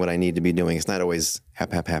thing, doing what I need to be doing. It's not always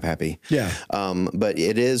happy. Yeah. But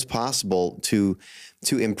it is possible to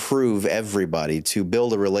improve everybody, to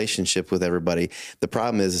build a relationship with everybody. The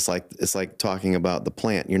problem is it's like talking about the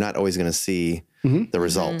plant. You're not always going to see the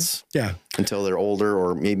results until they're older,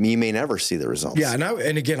 or maybe you may never see the results. Yeah.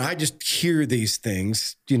 And again, I just hear these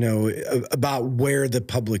things, about where the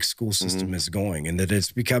public school system is going, and that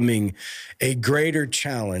it's becoming a greater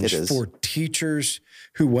challenge for teachers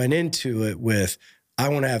who went into it with, I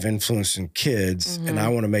want to have influence in kids and I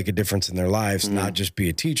want to make a difference in their lives, not just be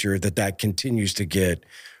a teacher, that continues to get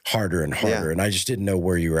harder and harder. And I just didn't know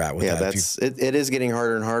where you were at with that. It is getting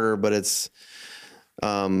harder and harder, but it's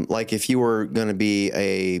like if you were going to be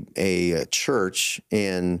a church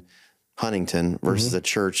in Huntington versus a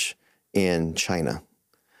church in China,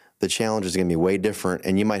 the challenge is going to be way different,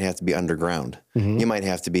 and you might have to be underground. You might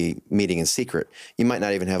have to be meeting in secret. You might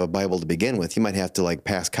not even have a Bible to begin with. You might have to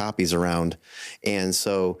pass copies around. And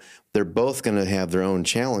so they're both going to have their own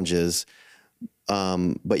challenges,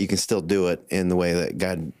 but you can still do it in the way that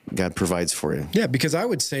God provides for you. Yeah, because I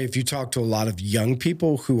would say if you talk to a lot of young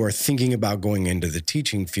people who are thinking about going into the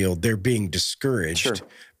teaching field, they're being discouraged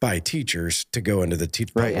by teachers to go into the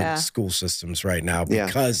public school systems right now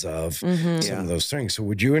because of some of those things. So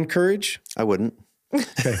would you encourage? I wouldn't.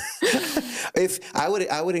 Okay. If I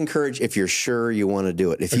would encourage, if you're sure you want to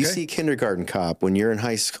do it. If you see Kindergarten Cop when you're in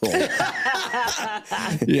high school, then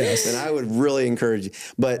I would really encourage you.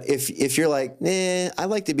 But if you're like, I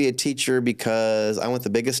like to be a teacher because I want the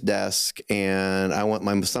biggest desk and I want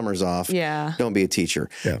my summers off, don't be a teacher.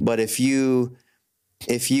 Yeah. But if you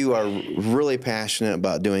are really passionate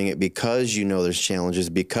about doing it because you know there's challenges,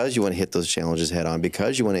 because you want to hit those challenges head on,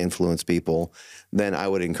 because you want to influence people, then I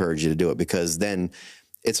would encourage you to do it, because then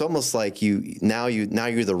it's almost like now you're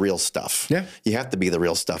the real stuff. Yeah. You have to be the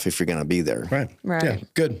real stuff if you're going to be there. Right. Yeah.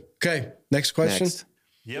 Good. Okay. Next question.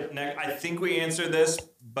 Yep. I think we answered this,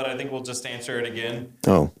 but I think we'll just answer it again.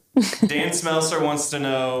 Oh. Dan Smelser wants to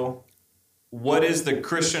know, what is the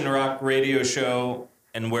Christian rock radio show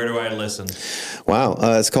and where do I listen? Wow.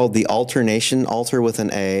 It's called The Alternation, altar with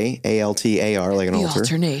an A, A-L-T-A-R, like an altar.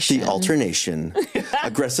 Alternation. The Alternation.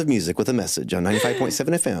 Aggressive music with a message on 95.7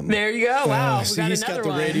 FM. There you go. Wow. So he's got the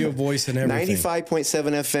radio voice and everything.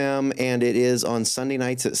 95.7 FM, and it is on Sunday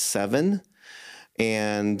nights at 7.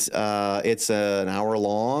 And it's an hour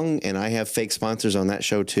long, and I have fake sponsors on that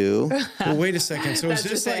show too. Well, wait a second. So is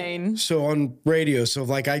this so on radio? So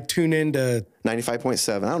I tune into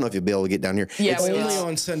 95.7. I don't know if you'll be able to get down here. Yeah, it's only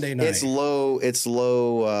on Sunday night. It's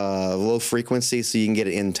low frequency, so you can get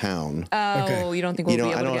it in town. Oh, you don't think we'll be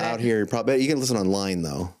able to get out it? here. Probably you can listen online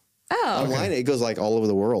though. Oh, online it goes all over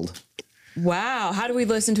the world. Wow. How do we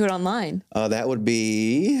listen to it online? That would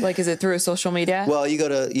be is it through social media? Well, you go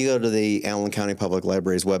to the Allen County Public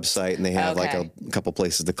Library's website, and they have a couple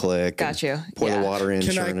places to click. Got you. Pour the water in.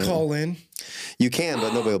 Can I call in? You can,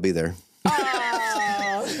 but nobody will be there.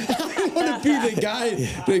 I want to be the guy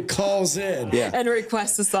that calls in and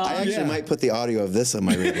requests a song. I actually might put the audio of this on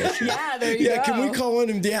my radio. There you go. Can we call in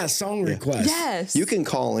and song request? Yes. You can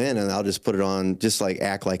call in, and I'll just put it on, just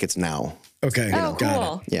act like it's now. Okay. Oh, cool.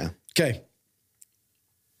 Got it. Yeah. Okay.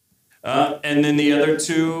 And then the other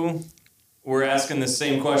two, we're asking the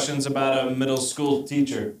same questions about a middle school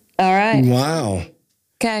teacher. All right. Wow.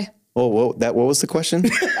 Okay. Oh, what was the question?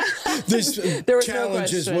 There was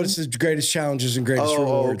Challenges. no question. What's the greatest challenges and greatest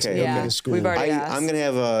rewards okay. in Yeah, middle school? we've already asked. I'm going to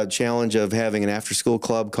have a challenge of having an after-school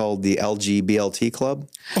club called the LGBLT Club.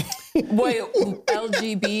 Wait,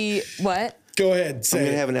 LGB what? Go ahead. I'm Say going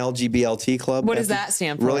to it. have an LGBLT Club. What does that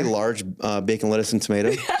stand for? Really large bacon, lettuce, and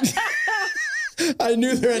tomato. I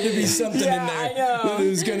knew there had to be something Yeah, in there I know. that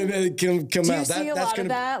was going to come Do you out. see a That's lot gonna of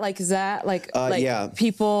that? Like, is that like yeah.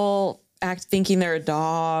 people act thinking they're a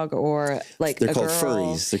dog or like They're a called girl?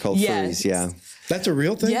 furries. They're called Yes. furries. Yeah. That's a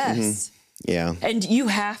real thing? Yes. Yeah. And you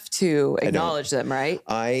have to acknowledge them, right?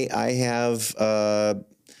 I have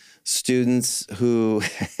students who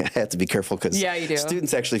I have to be careful because Yeah, you do.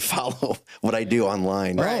 students actually follow what I do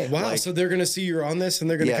online. Oh, wow. Like, So they're going to see you're on this and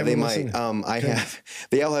they're going to yeah, come they and might. listen.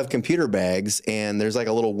 They all have computer bags, and there's like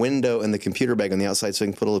a little window in the computer bag on the outside, so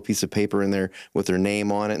you can put a little piece of paper in there with their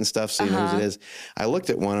name on it and stuff, so you know who it is. I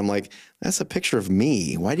looked at one. I'm like, that's a picture of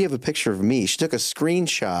me. Why do you have a picture of me? She took a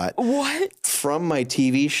screenshot What? from my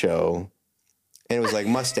TV show. And it was like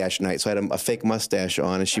mustache night, so I had a fake mustache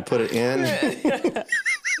on, and she put it in.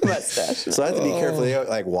 Mustache. So I have to be careful. They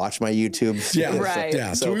like watch my YouTube. Yeah, Right.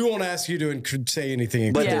 Yeah. So we won't ask you to say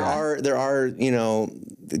anything. But Yeah. there are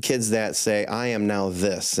the kids that say I am now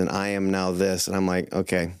this and I am now this, and I'm like,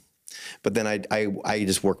 okay. But then I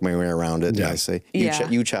just work my way around it, and I say,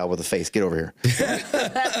 you child with a face, get over here.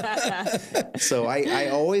 So I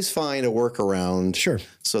always find a workaround,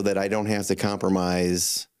 so that I don't have to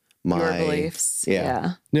compromise my Your beliefs.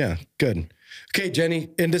 Yeah. Yeah. Good. Okay, Jenny,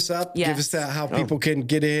 end us up. Yes. Give us that how people can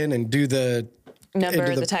get in and do the Number,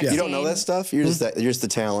 into the text. You don't know that stuff? You're just the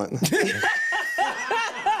talent.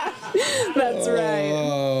 That's right.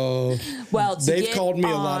 Oh, Well, to they've get called me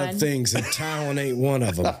a lot on- of things, and talent ain't one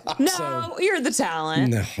of them. No, you're the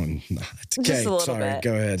talent. No, I'm not. Okay, Just a little sorry. bit.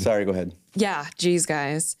 Go ahead. Sorry, go ahead. Yeah, geez,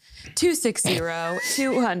 guys.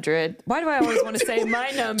 260-200. Why do I always want to say my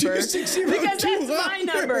number? 260 Because that's my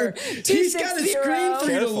number. He's got a screen for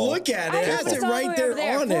you to Careful. look at. I It know, has it's it all the right way there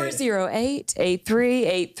over on it.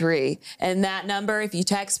 408-8383. And that number, if you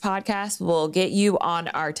text podcast, will get you on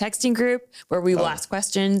our texting group where we will ask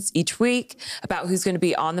questions each week about who's going to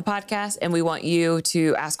be on the podcast. And we want you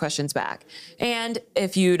to ask questions back. And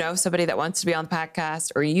if you know somebody that wants to be on the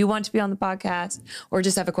podcast, or you want to be on the podcast, or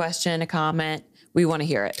just have a question, a comment, we want to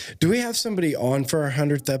hear it. Do we have somebody on for our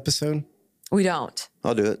 100th episode? We don't.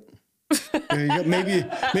 I'll do it. There you go. Maybe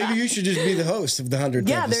you should just be the host of the 100th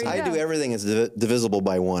Yeah, there episode. you I do everything is divisible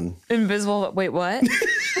by 1. Invisible. Wait, what?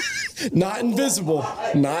 Not invisible.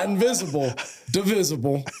 Not invisible.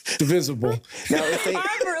 Divisible. Divisible. Now, if they I'm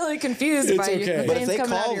really confused It's by you. okay. The but if things they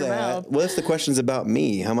coming out call of your that, mouth. what if the question's about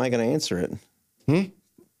me? How am I going to answer it?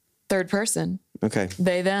 Third person. Okay.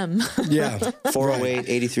 They, them. Yeah.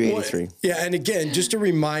 408-8383. Yeah, and again, just a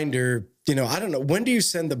reminder, I don't know, when do you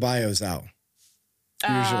send the bios out?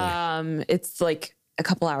 Usually. It's like a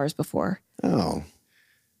couple hours before. Oh.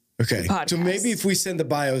 Okay. So podcast. maybe if we send the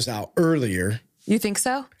bios out earlier, You think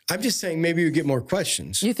so? I'm just saying maybe you get more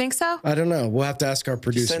questions. You think so? I don't know. We'll have to ask our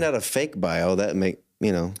producer. Send out a fake bio. That make,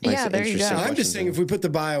 nice Yeah, there you interesting go. I'm just questions saying in. if we put the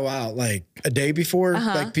bio out like a day before,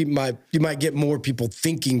 like you might get more people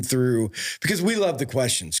thinking through, because we love the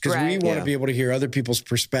questions, because we Right. want to Yeah. be able to hear other people's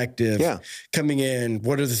perspective Yeah. coming in.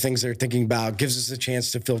 What are the things they're thinking about? Gives us a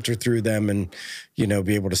chance to filter through them and,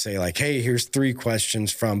 be able to say like, hey, here's 3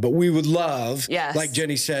 questions from, but we would love, Yes. like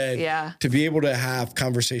Jenny said, Yeah. to be able to have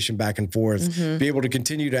conversation back and forth, be able to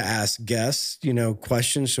continue to ask guests,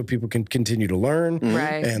 questions so people can continue to learn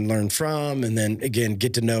Right. and learn from, and then again,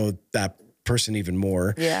 get to know that person even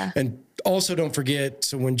more. Yeah. And also don't forget,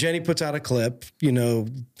 so when Jenny puts out a clip,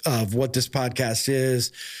 of what this podcast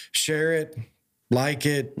is, share it, like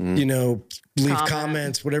it, leave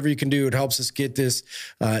comments, whatever you can do. It helps us get this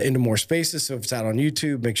into more spaces. So if it's out on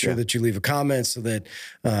YouTube, make sure that you leave a comment so that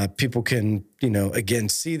people can, again,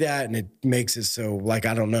 see that. And it makes it so, like,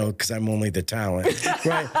 I don't know, because I'm only the talent,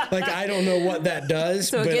 right? Like, I don't know what that does.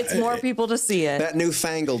 So it but gets more people to see it. That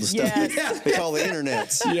newfangled stuff Yes. they call the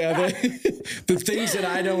internets. Yeah, the things that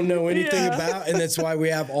I don't know anything about, and that's why we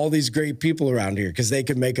have all these great people around here, because they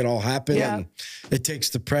can make it all happen. Yeah. And it takes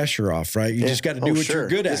the pressure off, right? You just got to do what you're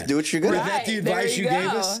good at. Just do what you're good Is at. that the Right, there advice you you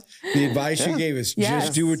gave go. us? The advice you gave us: Yes.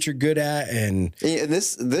 just do what you're good at, and And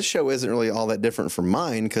this show isn't really all that different from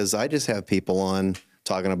mine, because I just have people on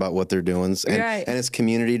talking about what they're doing, and, Right. and it's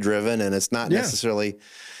community driven, and it's not necessarily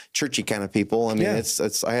churchy kind of people. I mean,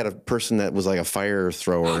 it's. I had a person that was like a fire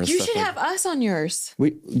thrower and You stuff. should like have us on yours.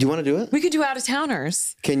 Do you want to do it? We could do out of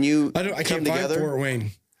towners. Can you? I come can't find together? Fort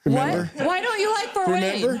Wayne. Remember? What? Why don't you like Fort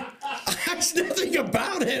Wayne? Remember? There's nothing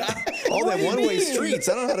about it. All them one-way streets.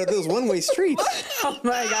 I don't know how to do those one-way streets. Oh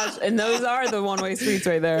my gosh. And those are the one-way streets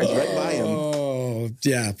right there. Right by them. Oh,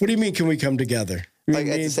 yeah. What do you mean, can we come together? Like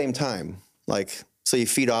at the same time. Like, so you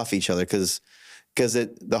feed off each other because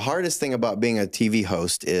the hardest thing about being a TV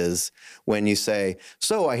host is when you say,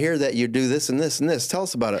 so I hear that you do this and this and this. Tell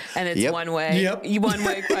us about it. And it's one way. Yep. One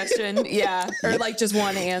way question. Yeah. Or like just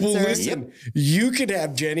one answer. Well, listen, you could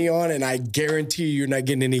have Jenny on, and I guarantee you're not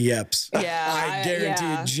getting any yeps. Yeah, I guarantee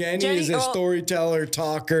yeah. you. Jenny is a well, storyteller,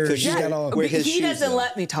 talker. She's got all. Wear his he shoes doesn't now.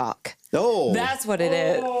 let me talk. No. That's what it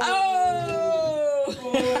is.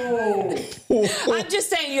 I'm just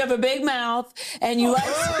saying, you have a big mouth and you like.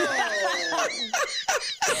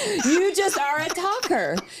 You just are a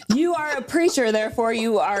talker. You are a preacher, therefore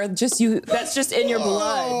you are just you. That's just in your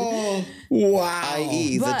blood. Wow.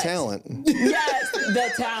 i.e. the But- talent. Yes,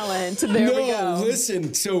 the talent. There we go.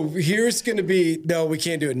 Listen. So here's going to be. No, we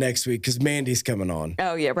can't do it next week because Mandy's coming on.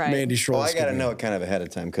 Oh yeah, right. Mandy Schroll. Well, I got to know it kind of ahead of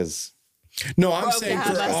time because No, I'm Okay, saying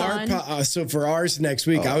have for us our on. so for ours next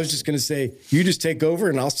week, I was just going to say you just take over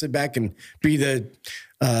and I'll sit back and be the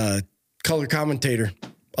color commentator.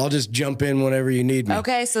 I'll just jump in whenever you need me.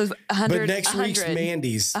 Okay, so 100. But next week's 100.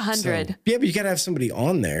 Mandy's. 100. So, yeah, but you got to have somebody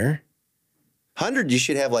on there. 100, you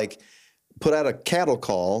should have like put out a cattle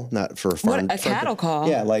call, not for a farm. What, a cattle call?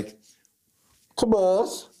 Yeah, like, come on.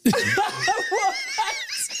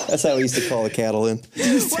 That's how we used to call the cattle in.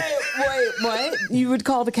 Wait, what? You would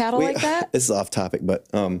call the cattle like that? This is off topic, but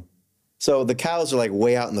so the cows are like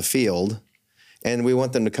way out in the field, and we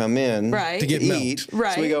want them to come in Right. To get eat. milked.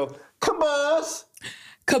 Right. So we go, come boss,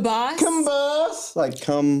 Kaboss? come boss, like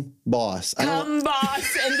come boss. Come,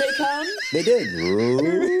 boss, and they come? They did.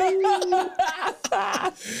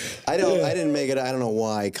 I didn't make it. I don't know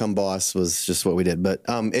why come boss was just what we did. But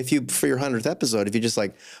if you, for your 100th episode, if you just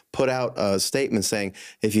like put out a statement saying,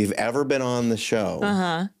 if you've ever been on the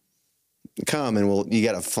show, come and you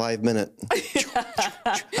got a 5-minute.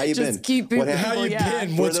 How you Just been? keep What it- happened? How you yeah.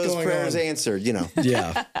 been? Were What's those going prayers on? answered? You know.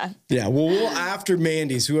 Yeah. Yeah. Well, we'll after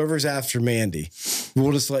Mandy's, whoever's after Mandy,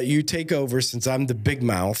 we'll just let you take over since I'm the big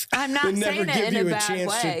mouth. I'm not and saying never it give in you a a bad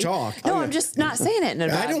chance way. to talk. No, I'm just not saying it in a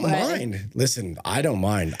bad I don't way. mind. Listen, I don't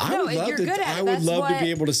mind. I No, would and love you're to. good at it. I would That's love to what- be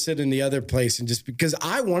able to sit in the other place and just because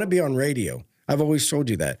I want to be on radio. I've always told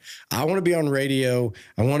you that. I want to be on radio.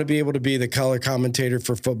 I want to be able to be the color commentator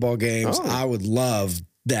for football games. I would love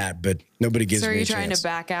that, but nobody gives So are me a you trying chance. to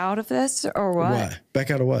back out of this or what? What? Back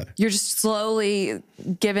out of what? You're just slowly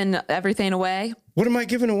giving everything away? What am I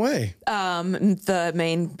giving away? The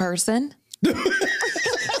main person?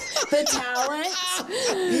 The talent?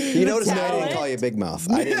 You notice I talent. didn't call you Big Mouth.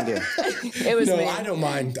 I didn't do it. It was No, me. I don't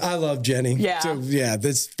mind. I love Jenny. Yeah. So, yeah,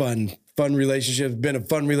 that's fun. Fun relationship. Been a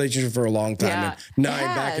fun relationship for a long time. Yeah. And now It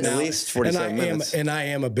I'm backing has. out. At least 47 minutes. And I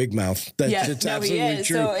am a big mouth. That's Yes, it's no, he absolutely is.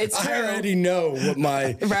 true. So it's I true. already know what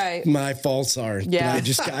my Right. my faults are. But Yeah. I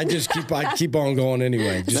just keep on going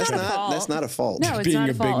anyway. Just not a fault. That's not a fault. No, it's being not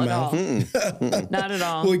a a big fault at mouth. all. Not at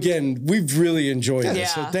all. Well, again, we've really enjoyed this. Yeah.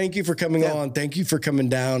 So thank you for coming on. Thank you for coming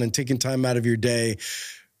down and taking time out of your day.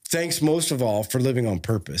 Thanks most of all for living on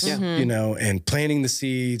purpose, you know, and planting the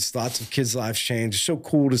seeds. Lots of kids' lives change. It's so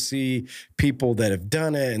cool to see people that have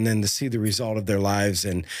done it and then to see the result of their lives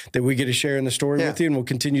and that we get to share in the story with you. And we'll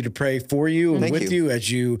continue to pray for you and Thank with you. you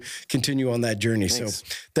as you continue on that journey. Thanks. So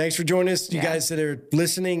thanks for joining us. You guys that are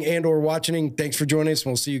listening and or watching, thanks for joining us. And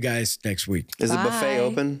we'll see you guys next week. Is the Bye. buffet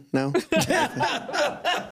open now?